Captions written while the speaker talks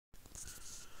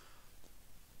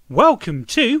Welcome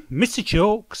to Mr.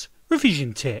 Chalk's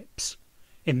Revision Tips.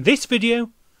 In this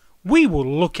video we will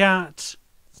look at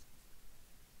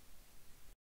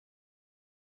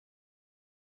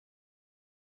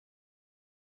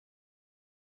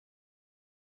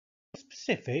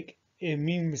specific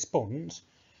immune response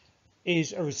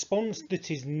is a response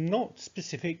that is not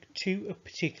specific to a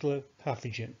particular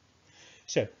pathogen.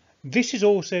 So this is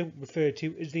also referred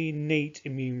to as the innate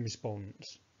immune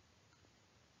response.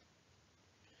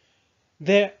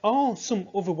 There are some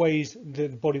other ways that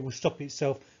the body will stop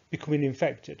itself becoming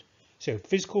infected. So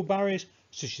physical barriers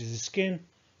such as the skin,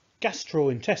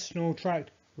 gastrointestinal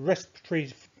tract,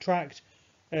 respiratory tract,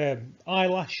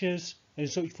 eyelashes and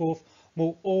so forth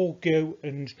will all go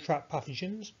and trap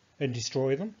pathogens and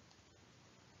destroy them.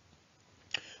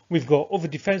 We've got other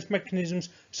defence mechanisms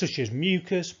such as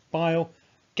mucus, bile,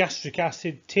 gastric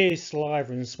acid, tears,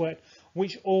 saliva and sweat,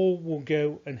 which all will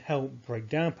go and help break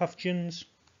down pathogens.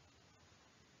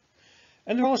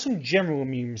 And there are some general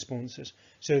immune responses,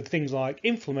 so things like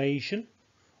inflammation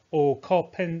or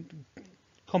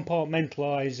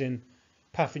compartmentalising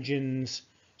pathogens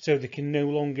so they can no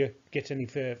longer get any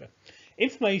further.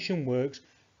 Inflammation works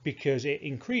because it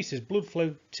increases blood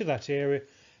flow to that area,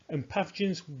 and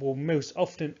pathogens will most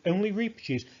often only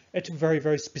reproduce at a very,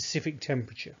 very specific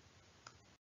temperature.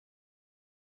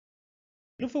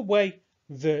 Another way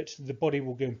that the body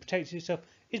will go and protect itself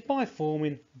is by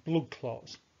forming blood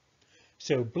clots.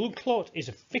 So blood clot is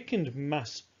a thickened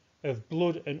mass of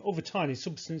blood and other tiny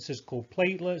substances called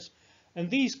platelets, and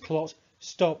these clots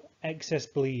stop excess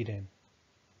bleeding.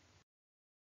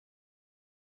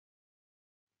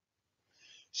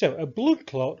 So a blood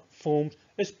clot forms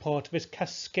as part of a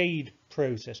cascade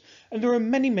process, and there are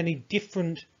many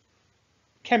different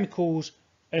chemicals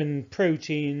and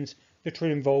proteins that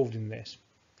are involved in this.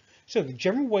 So the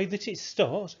general way that it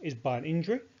starts is by an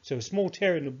injury, so a small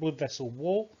tear in the blood vessel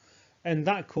wall, and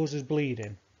that causes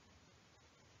bleeding.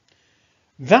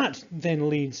 That then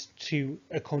leads to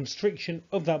a constriction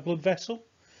of that blood vessel.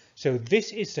 So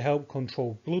this is to help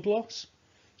control blood loss.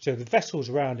 So the vessels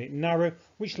around it narrow,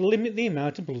 which limit the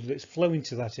amount of blood that's flowing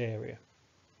to that area.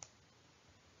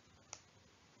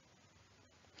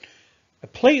 A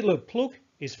platelet plug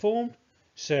is formed.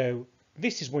 So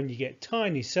this is when you get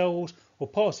tiny cells or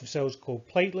parts of cells called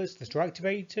platelets that are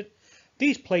activated.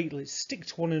 These platelets stick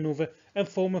to one another and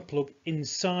form a plug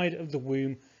inside of the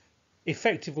womb,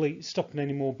 effectively stopping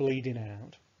any more bleeding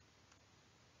out.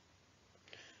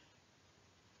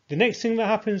 The next thing that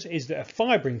happens is that a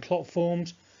fibrin clot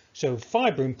forms. So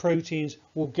fibrin proteins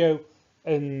will go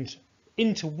and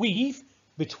interweave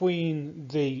between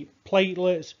the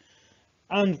platelets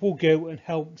and will go and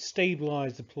help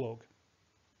stabilise the plug.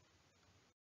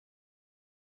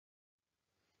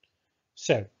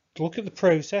 So to look at the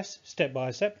process step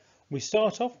by step, we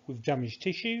start off with damaged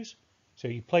tissues. So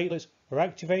your platelets are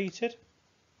activated.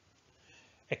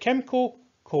 A chemical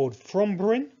called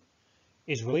thrombin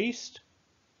is released.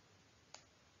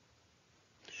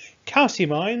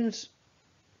 Calcium ions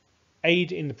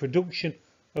aid in the production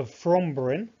of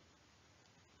thrombin.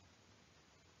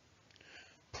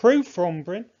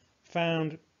 Prothrombin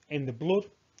found in the blood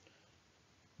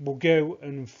will go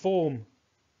and form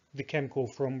the chemical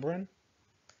thrombin.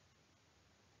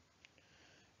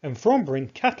 And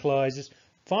thrombin catalyses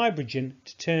fibrinogen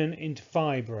to turn into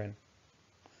fibrin,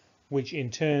 which in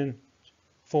turn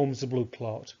forms the blood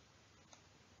clot.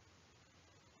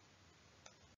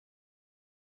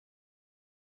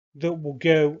 That will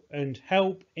go and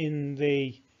help in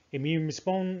the immune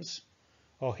response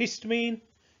are histamine.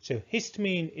 So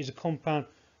histamine is a compound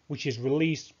which is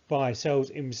released by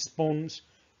cells in response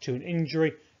to an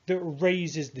injury that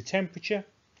raises the temperature.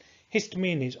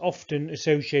 Histamine is often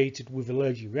associated with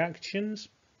allergic reactions.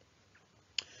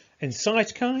 And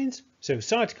cytokines. So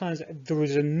cytokines, there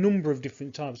is a number of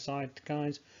different types of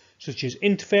cytokines, such as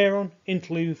interferon,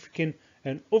 interleukin,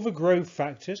 and other growth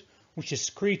factors, which are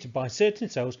secreted by certain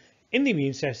cells in the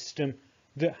immune system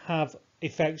that have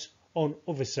effects on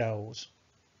other cells.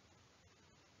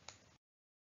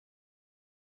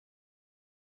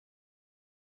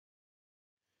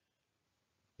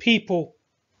 People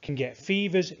can get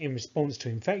fevers in response to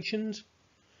infections.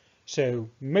 So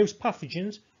most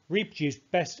pathogens reproduce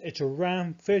best at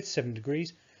around 37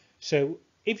 degrees. So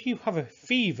if you have a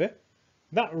fever,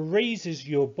 that raises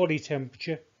your body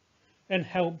temperature and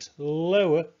helps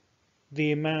lower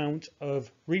the amount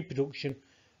of reproduction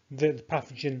that the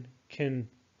pathogen can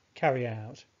carry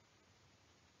out.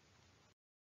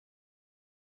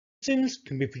 Opsins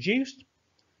can be produced.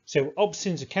 So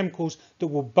opsins are chemicals that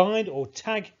will bind or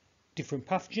tag different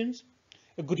pathogens.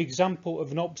 A good example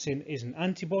of an opsin is an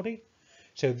antibody.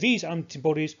 So these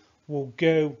antibodies will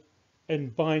go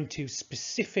and bind to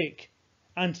specific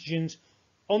antigens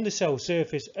on the cell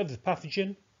surface of the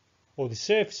pathogen or the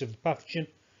surface of the pathogen,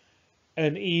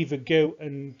 and either go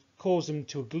and cause them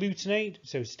to agglutinate,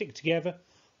 so stick together,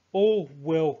 or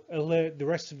will alert the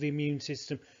rest of the immune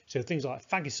system, so things like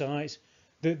phagocytes,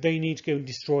 that they need to go and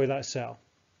destroy that cell.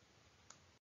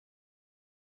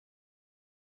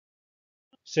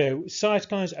 So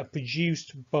cytokines are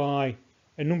produced by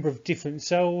a number of different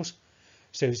cells.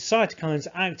 So cytokines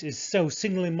act as cell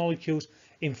signaling molecules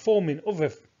informing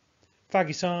other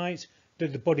phagocytes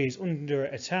that the body is under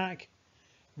attack.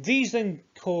 These then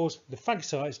cause the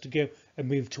phagocytes to go and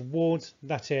move towards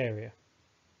that area.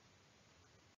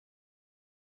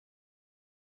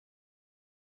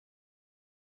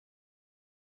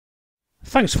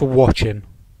 Thanks for watching.